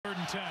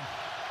10.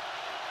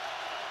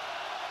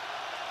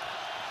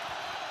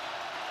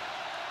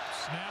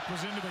 Snap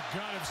was into the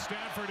gut of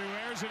Stafford, who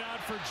airs it out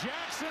for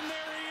Jackson.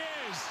 There he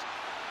is.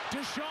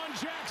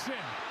 DeSean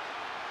Jackson.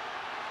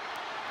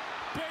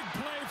 Big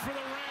play for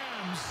the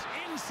Rams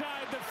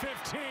inside the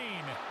 15.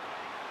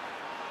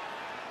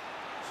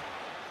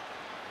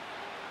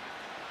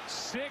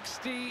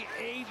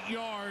 68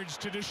 yards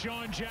to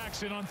DeSean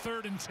Jackson on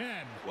 3rd and 10.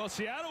 Well,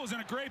 Seattle was in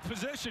a great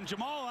position.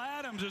 Jamal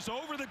Adams is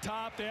over the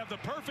top. They have the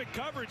perfect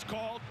coverage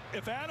called.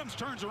 If Adams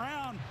turns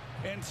around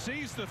and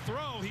sees the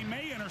throw, he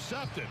may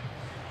intercept it.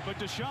 But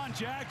DeSean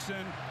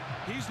Jackson,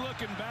 he's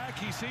looking back.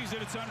 He sees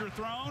that it's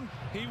underthrown.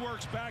 He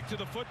works back to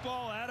the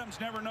football.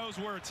 Adams never knows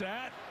where it's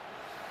at.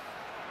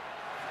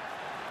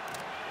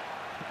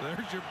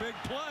 There's your big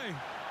play.